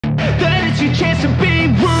chance to be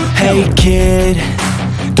ruthless. Hey kid,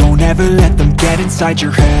 don't ever let them get inside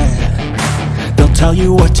your head. They'll tell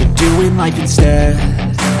you what to do in life instead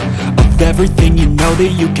of everything you know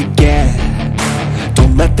that you could get.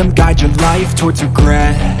 Don't let them guide your life towards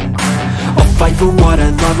regret. I'll fight for what I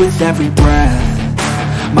love with every breath.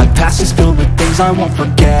 My past is filled with things I won't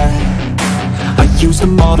forget. I use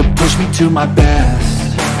them all to push me to my best.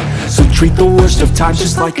 So treat the worst of times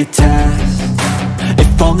just like a test.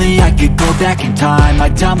 If only I could go back in time,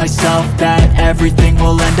 I'd tell myself that everything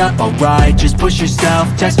will end up alright. Just push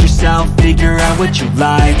yourself, test yourself, figure out what you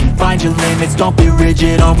like, and find your limits, don't be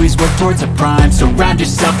rigid, always work towards a prime. Surround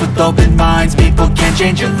yourself with open minds, people can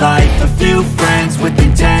change your life. A few friends with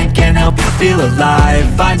intent can help you feel alive.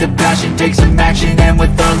 Find a passion, take some action, and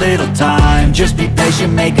with a little time, just be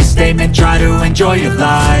patient, make a statement, try to enjoy your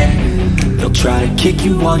life. They'll try to kick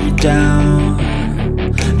you while you're down.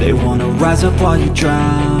 They wanna rise up while you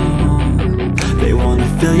drown. They wanna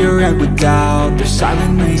fill your head with doubt. They're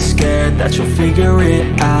silently scared that you'll figure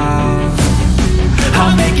it out.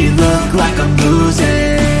 I'll make it look like I'm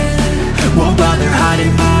losing, won't bother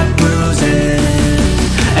hiding my bruises.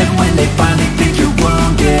 And when they finally think you're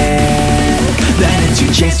wounded, then it's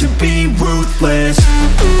your chance to be ruthless.